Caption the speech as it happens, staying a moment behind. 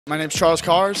My name's Charles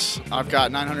Cars. I've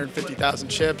got 950,000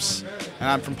 chips, and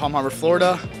I'm from Palm Harbor,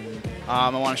 Florida. I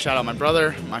want to shout out my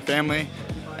brother, my family,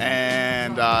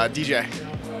 and DJ.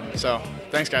 So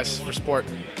thanks, guys, for support.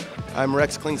 I'm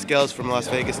Rex Clinkscales from Las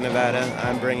Vegas, Nevada.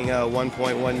 I'm bringing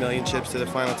 1.1 million chips to the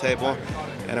final table,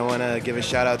 and I want to give a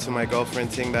shout out to my girlfriend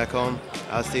Ting back home.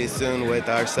 I'll see you soon with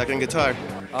our second guitar.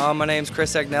 My name's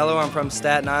Chris Agnello. I'm from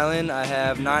Staten Island. I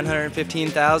have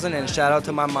 915,000, and shout out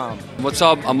to my mom. What's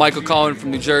up? I'm Michael Cohen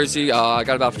from New Jersey. I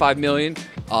got about 5 million.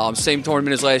 Same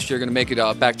tournament as last year. Going to make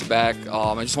it back to back.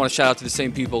 I just want to shout out to the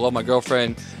same people. Love my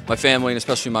girlfriend, my family, and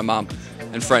especially my mom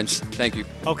and friends. Thank you.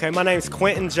 Okay, my name's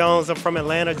Quentin Jones. I'm from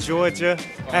Atlanta, Georgia.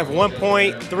 I have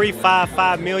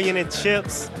 1.355 million in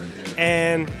chips.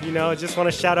 And, you know, just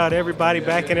want to shout out everybody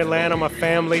back in Atlanta, my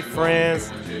family,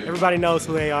 friends. Everybody knows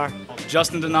who they are.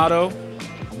 Justin Donato,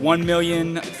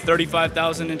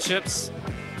 1,035,000 in chips.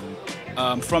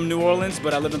 From New Orleans,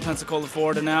 but I live in Pensacola,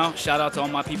 Florida now. Shout out to all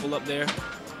my people up there.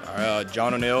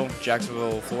 John O'Neill,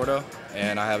 Jacksonville, Florida,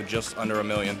 and I have just under 1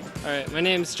 million. All right, my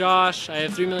name's Josh. I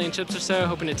have 3 million chips or so,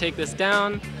 hoping to take this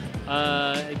down.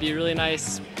 It'd be a really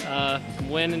nice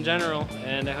win in general,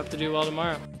 and I hope to do well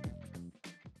tomorrow.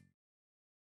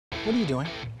 What are you doing?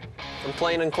 I'm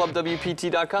playing on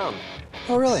ClubWPT.com.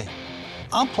 Oh, really?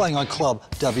 I'm playing on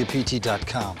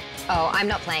ClubWPT.com. Oh, I'm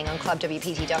not playing on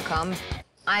ClubWPT.com.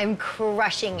 I'm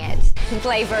crushing it.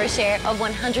 Play for a share of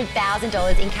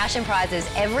 $100,000 in cash and prizes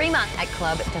every month at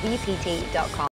ClubWPT.com.